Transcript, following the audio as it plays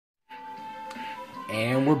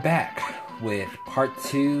And we're back with part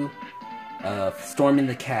 2 of storming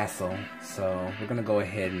the castle. So we're gonna go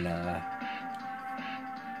ahead and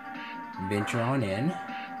venture on in.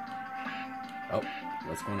 Oh,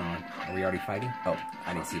 what's going on? Are we already fighting? Oh,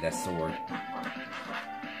 I didn't see that sword.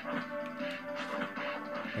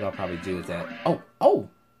 What I'll probably do is that. Oh!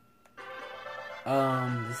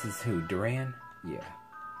 This is who? Duran? Yeah.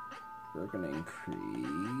 We're gonna increase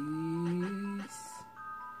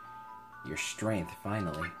your strength,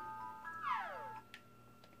 finally.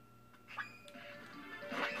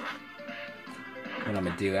 What I'm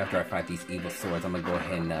gonna do after I fight these evil swords, I'm gonna go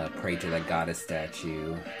ahead and pray to that goddess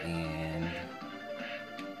statue and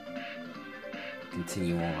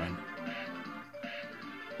continue on.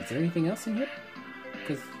 Is there anything else in here?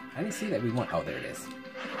 Because I didn't see that we want. Oh, there it is.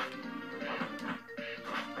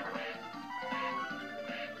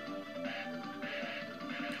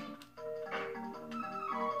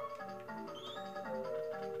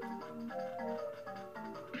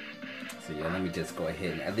 So yeah, let me just go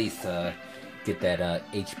ahead and at least get that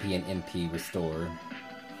HP and MP restored.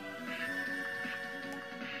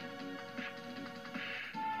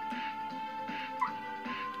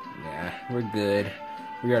 Yeah, we're good.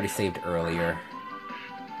 We already saved earlier.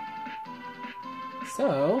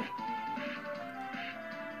 So,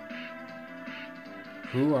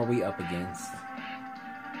 who are we up against?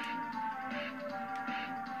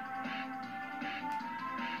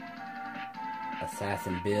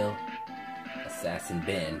 Assassin Bill. Assassin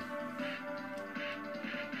Ben.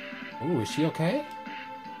 Ooh, is she okay?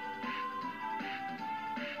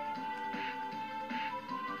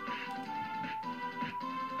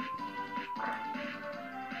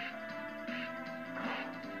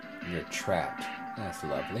 You're trapped. That's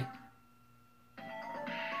lovely.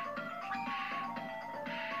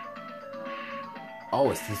 Oh,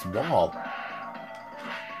 it's this wall.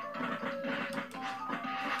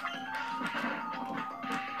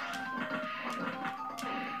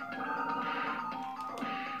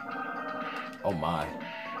 Oh my.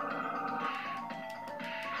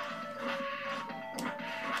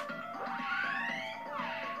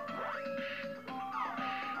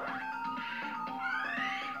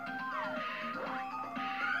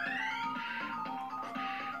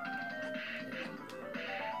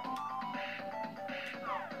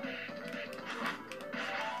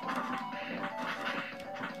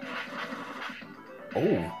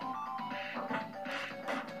 Oh.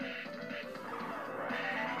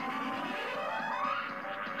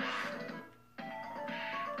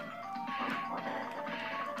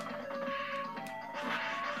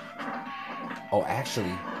 Oh,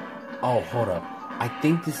 actually, oh, hold up. I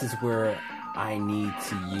think this is where I need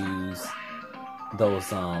to use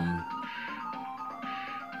those, I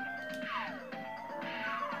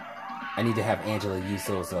need to have Angela use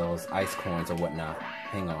those ice coins or whatnot.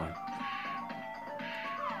 Hang on.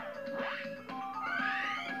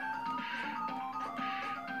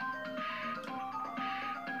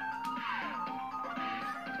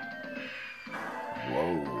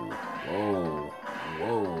 Whoa, whoa,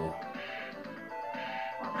 whoa.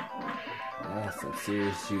 That's some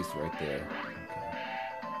serious juice right there. Okay.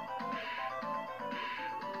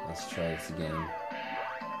 Let's try this again.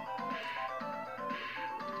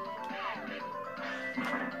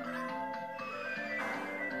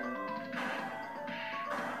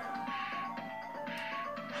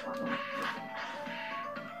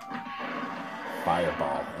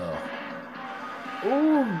 Fireball. Ugh.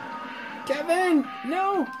 Ooh! Kevin!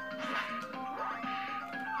 No!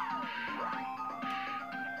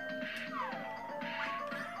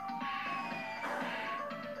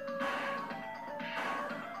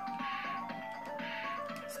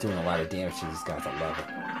 It's doing a lot of damage to these guys. I love it.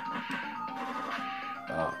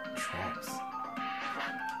 Oh, traps.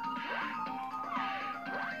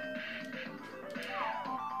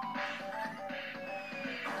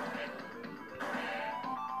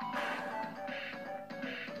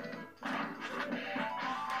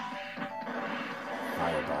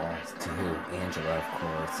 Fireballs to who? Angela, of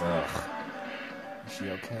course. Ugh. Is she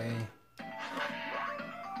okay?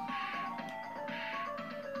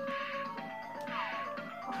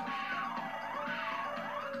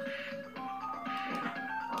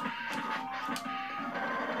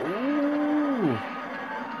 Ooh.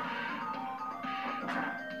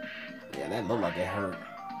 Yeah, that looked like it hurt.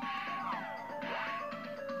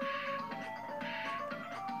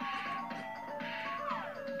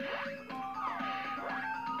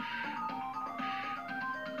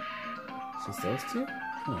 Just those two?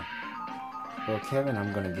 Huh. Well, Kevin,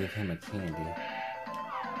 I'm gonna give him a candy.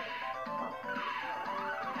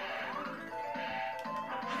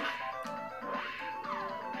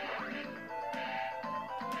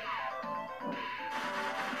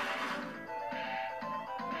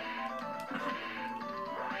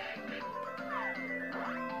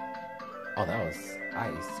 Oh, that was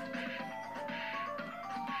ice.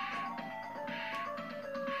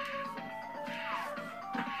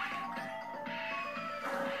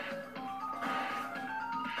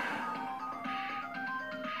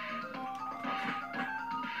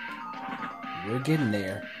 We're getting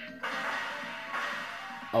there.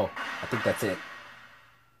 Oh, I think that's it.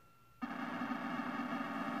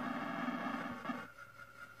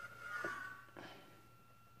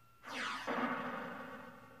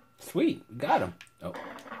 Sweet, we got him. Oh,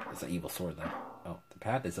 it's an evil sword though. Oh, the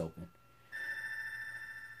path is open.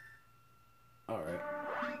 Alright.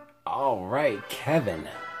 Alright, Kevin.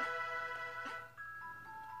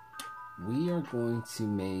 We are going to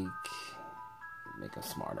make him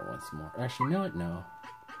smarter once more. Actually, you know what? No.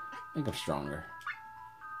 Make him stronger.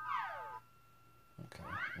 Okay.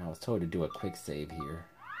 I was told to do a quick save here.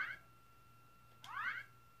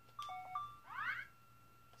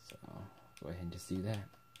 So, go ahead and just do that.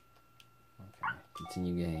 Okay.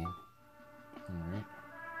 Continue game. Alright.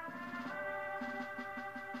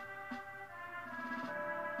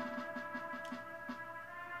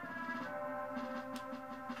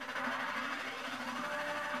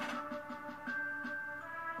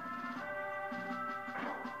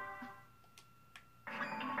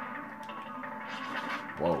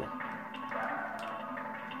 Whoa.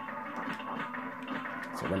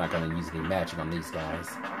 So we're not going to use any magic on these guys.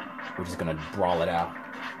 We're just going to brawl it out.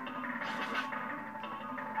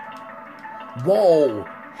 Whoa!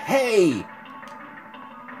 Hey!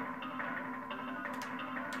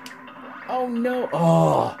 Oh no!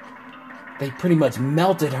 Oh! They pretty much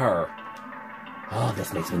melted her. Oh,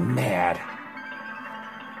 this makes me mad.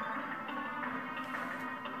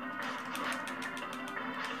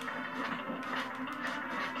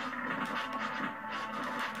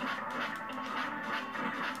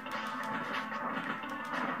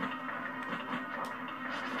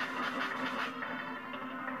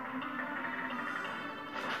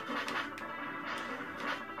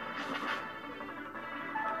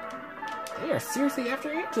 They are seriously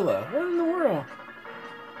after Angela. What in the world?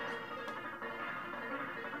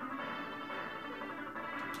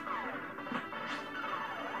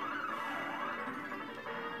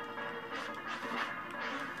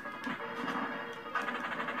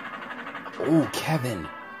 Oh, Kevin.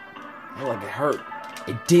 I like it hurt.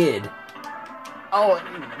 It did. Oh,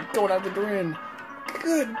 going out the grin.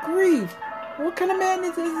 Good grief. What kind of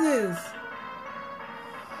madness is this?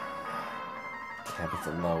 Kevin's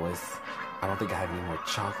the lowest. I don't think I have any more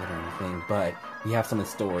chocolate or anything, but we have some in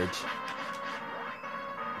storage.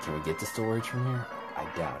 Can we get to storage from here? I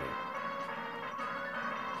doubt it.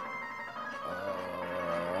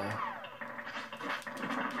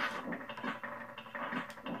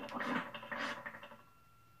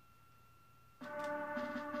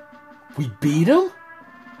 We beat him?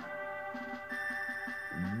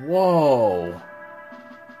 Whoa.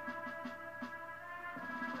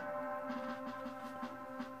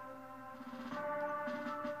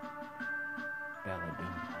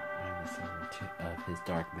 Of his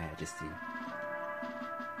dark majesty. I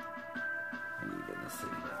need to see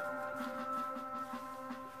that.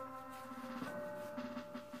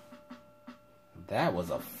 That was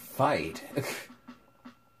a fight.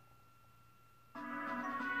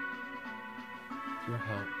 Your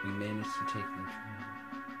help, we managed to take control.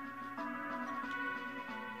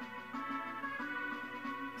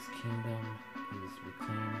 His kingdom is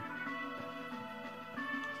reclaimed.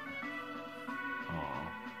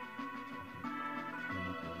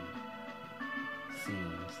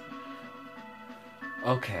 Seems.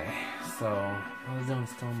 Okay, so Ozone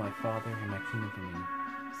stole my father and my kingdom from me.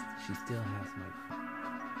 She still has my.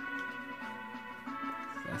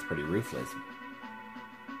 That's pretty ruthless.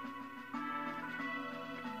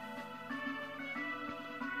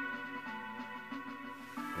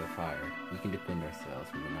 The fire. We can defend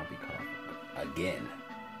ourselves. We will not be caught again.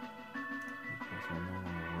 Of course, we'll no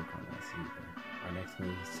longer work on us either. Our next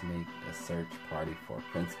move is to make a search party for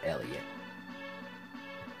Prince Elliot.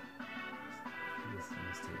 This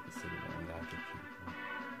mistake is city and God your people.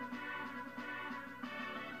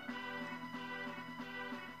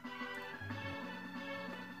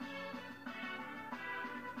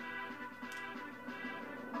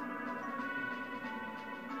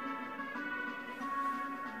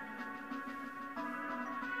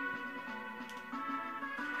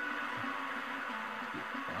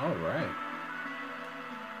 All right.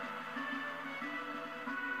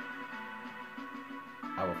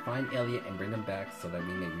 I will find Elliot and bring him back so that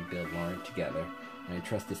we may rebuild Lawrence together. And I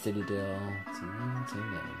trust the Citadel to them.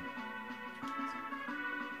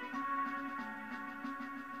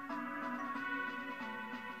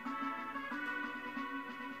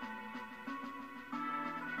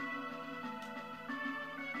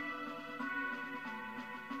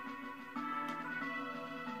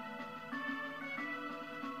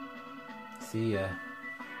 see ya.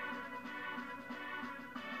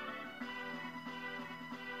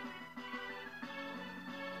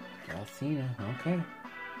 Alcina, okay.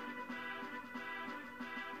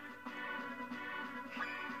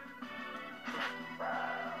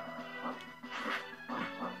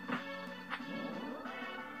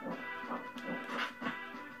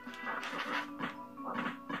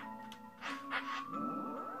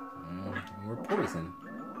 We're poison.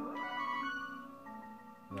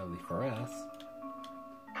 Lovely for us.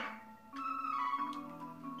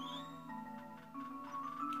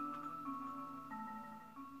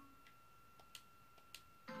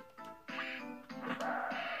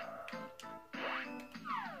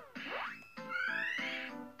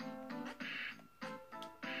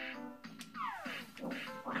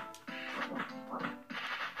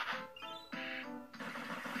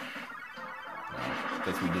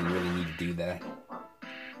 Guess we didn't really need to do that.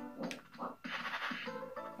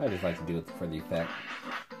 I just like to do it for the effect.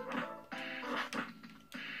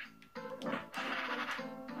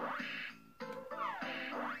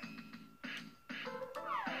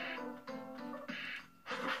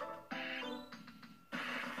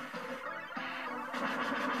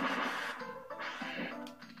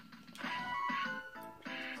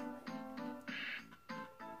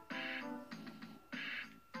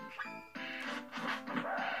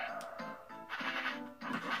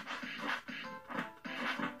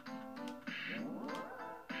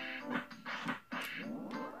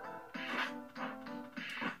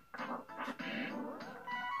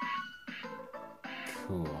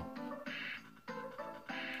 Cool.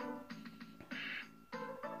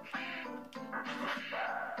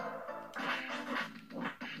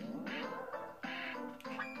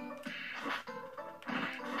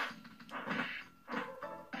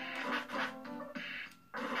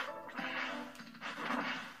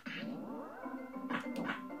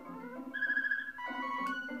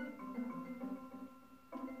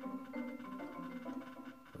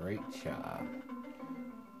 Great job.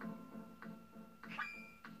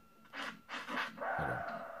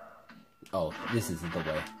 Oh, this isn't the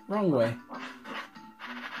way. Wrong way.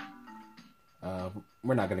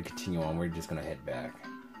 We're not going to continue on. We're just going to head back.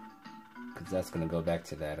 Because that's going to go back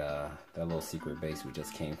to that little secret base we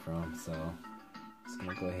just came from. So, just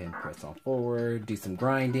going to go ahead and press on forward. Do some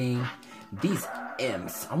grinding. These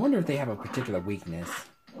imps. I wonder if they have a particular weakness.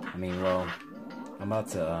 I mean, well, I'm about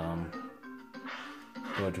to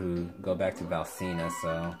go back to Valcina.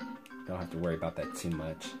 So, don't have to worry about that too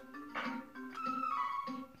much.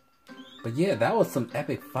 But yeah, that was some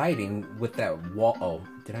epic fighting with that wall. Oh,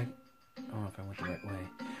 did I? I don't know if I went the right way.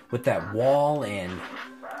 With that wall and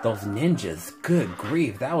those ninjas. Good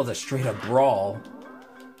grief, that was a straight up brawl.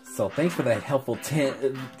 So thanks for that helpful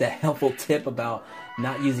tip about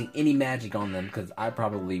not using any magic on them, because I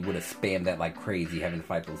probably would have spammed that like crazy having to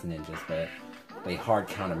fight those ninjas. But they hard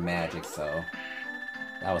counter magic, so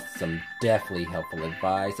that was some definitely helpful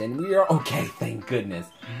advice. And we are okay, thank goodness.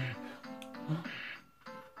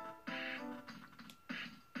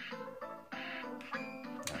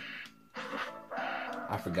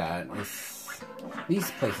 I forgot.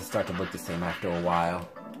 These places start to look the same after a while.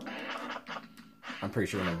 I'm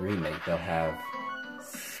pretty sure in a remake they'll have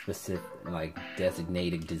specific, like,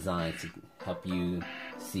 designated designs to help you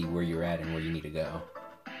see where you're at and where you need to go.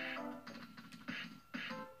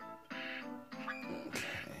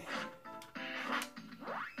 Okay.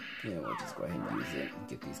 Yeah, we'll just go ahead and use it and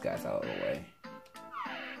get these guys out of the way.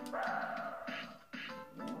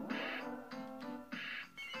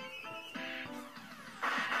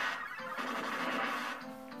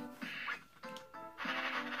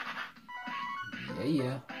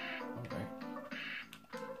 Yeah. Alright.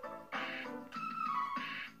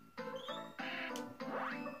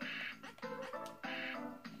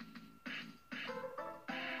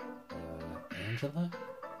 Angela?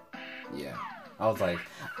 Yeah. I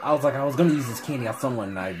was gonna use this candy on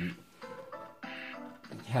someone, and I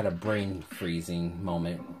had a brain freezing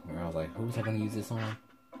moment where I was like, who was I gonna use this on?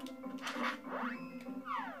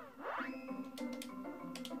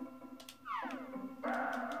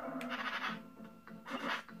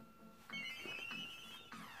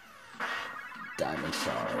 Diamond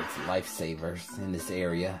shards, lifesavers in this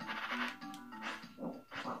area.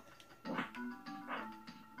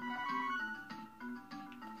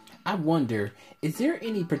 I wonder, is there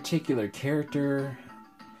any particular character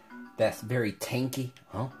that's very tanky?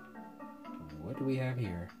 Huh? What do we have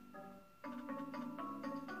here?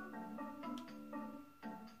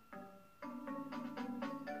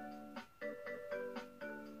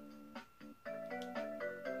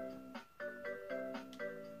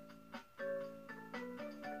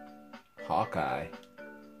 Hawkeye.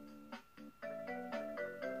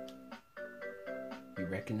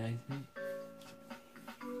 recognize me?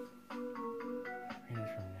 Ran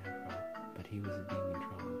from Navro, but he was being in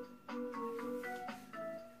trouble.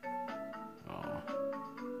 Oh.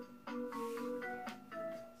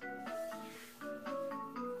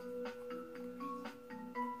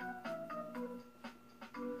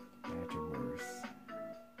 Badger worse.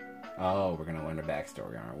 Oh, we're gonna learn the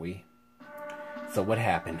backstory, aren't we? So what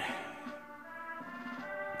happened?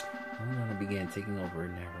 Luna began taking over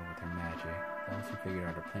Navro with her magic. Those who figured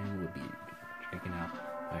out her plan would be taken out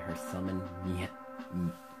by her summoned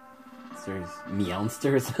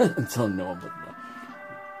meowsters until no one would know.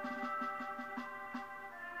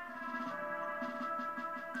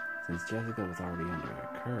 Since Jessica was already under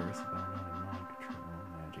a curse about another mind control,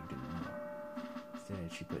 magic didn't know.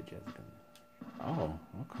 Instead, she put Jessica. Oh,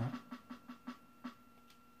 okay.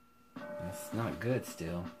 That's not good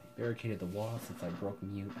still. Barricaded the wall since I broke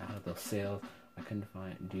Mute out of those cells. I couldn't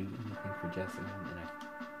do anything for Jessica.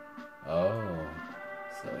 Oh,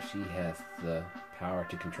 so she has the power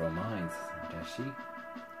to control minds, does she? Not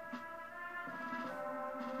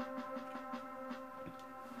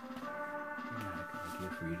a good idea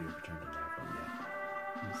for you to return to Navro yet.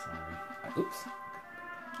 I'm sorry. Oops.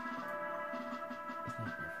 It's not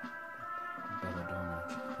your fault. Belladonna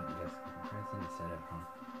put Jessica in prison instead of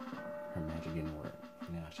her magic didn't work.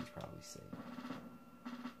 Now she's probably safe.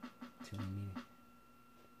 Too many meetings.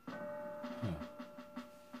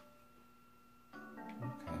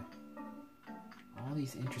 Okay. All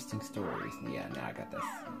these interesting stories. Yeah, now I got this.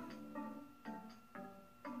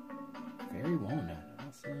 Fairy walnut.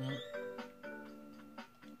 I'll see that.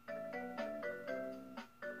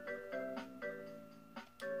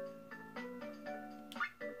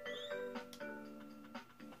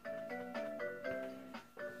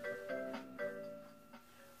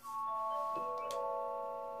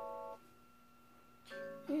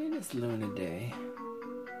 And it's Luna Day.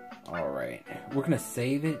 Alright, we're gonna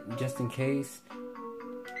save it just in case.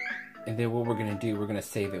 And then what we're gonna do, we're gonna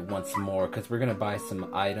save it once more because we're gonna buy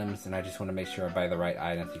some items and I just want to make sure I buy the right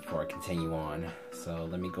items before I continue on. So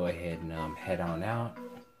let me go ahead and head on out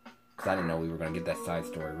because I didn't know we were gonna get that side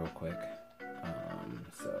story real quick.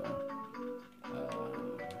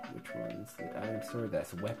 Which one's the item store?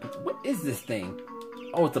 That's weapons. What is this thing?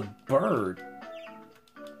 Oh, it's a bird.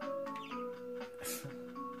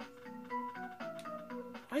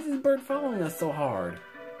 Why is this bird following us so hard?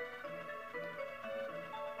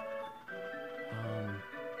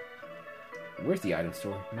 Where's the item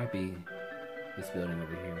store? It might be this building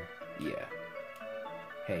over here. Yeah.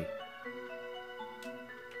 Hey.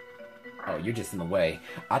 Oh, you're just in the way.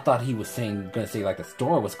 I thought he was gonna say like the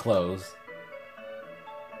store was closed.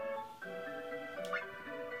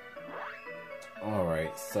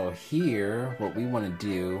 Alright, so here, what we want to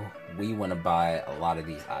do, we want to buy a lot of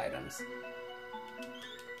these items.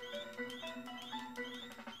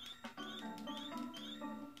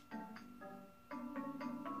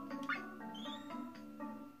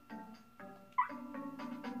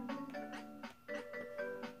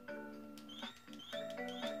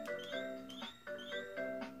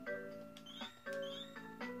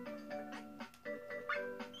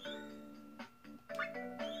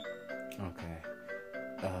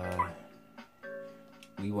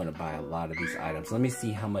 We want to buy a lot of these items. Let me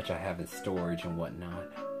see how much I have in storage and whatnot.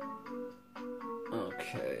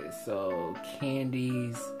 Okay, so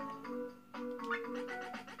candies.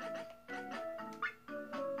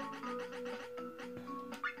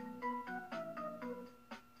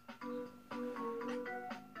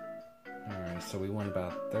 Alright, so we want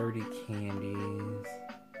about 30 candies.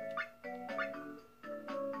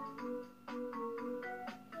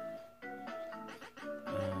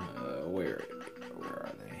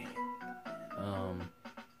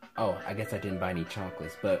 Oh, I guess I didn't buy any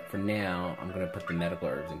chocolates, but for now, I'm going to put the medical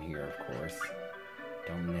herbs in here, of course.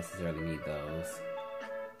 Don't necessarily need those.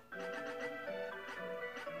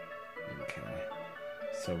 Okay.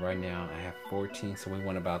 So right now, I have 14, so we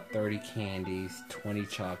want about 30 candies, 20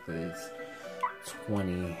 chocolates,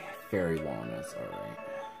 20 fairy walnuts, alright.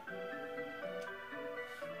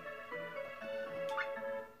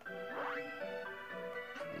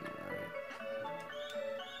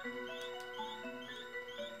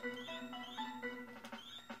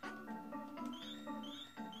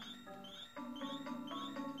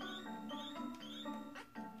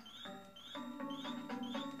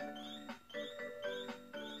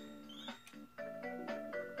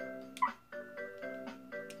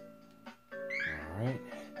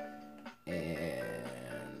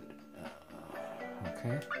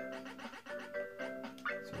 Okay.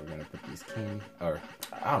 So we're gonna put these candy, or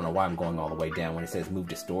I don't know why I'm going all the way down when it says move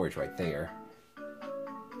to storage right there.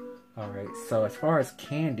 Alright, so as far as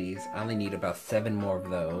candies, I only need about 7 more of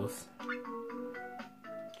those.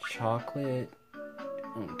 Chocolate.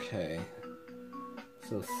 Okay.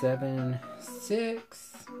 So 7,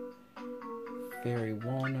 6. Fairy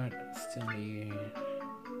walnut. Still need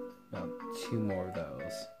about 2 more of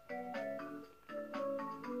those.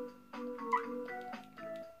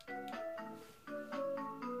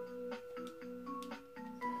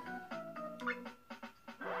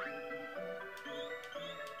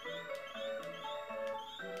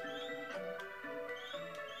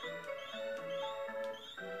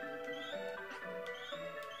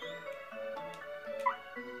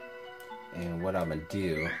 And what I'm gonna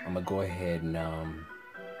do, I'm gonna go ahead and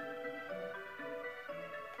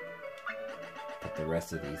put the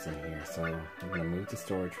rest of these in here. So I'm gonna move to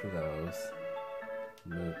storage for those.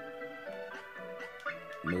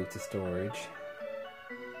 Move to storage.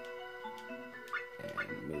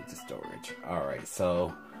 And move to storage. Alright,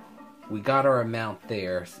 so we got our amount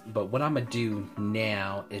there. But what I'm gonna do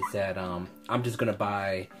now is that I'm just gonna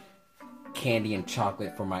buy candy and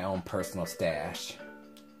chocolate for my own personal stash.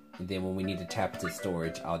 And then when we need to tap into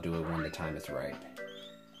storage, I'll do it when the time is right.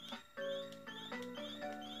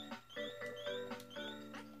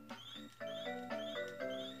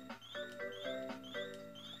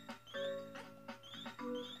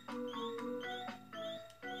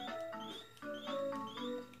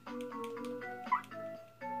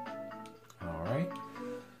 Alright.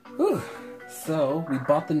 Whew. So, we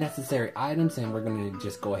bought the necessary items and we're going to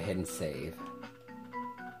just go ahead and save.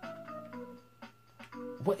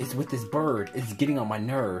 What is with this bird? It's getting on my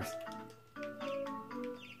nerves.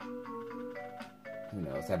 Who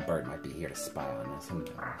knows? That bird might be here to spy on us. Who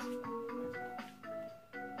knows?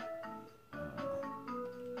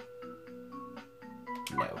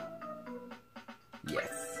 No.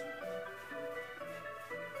 Yes.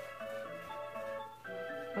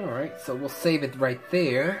 Alright, so we'll save it right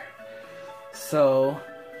there. So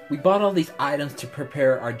we bought all these items to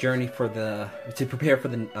prepare our journey for the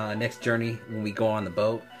next journey when we go on the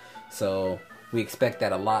boat. So we expect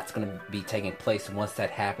that a lot's going to be taking place once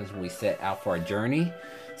that happens when we set out for our journey.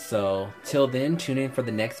 So till then, tune in for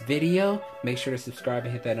the next video. Make sure to subscribe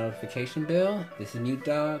and hit that notification bell. This is Mute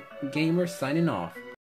Dog Gamer signing off.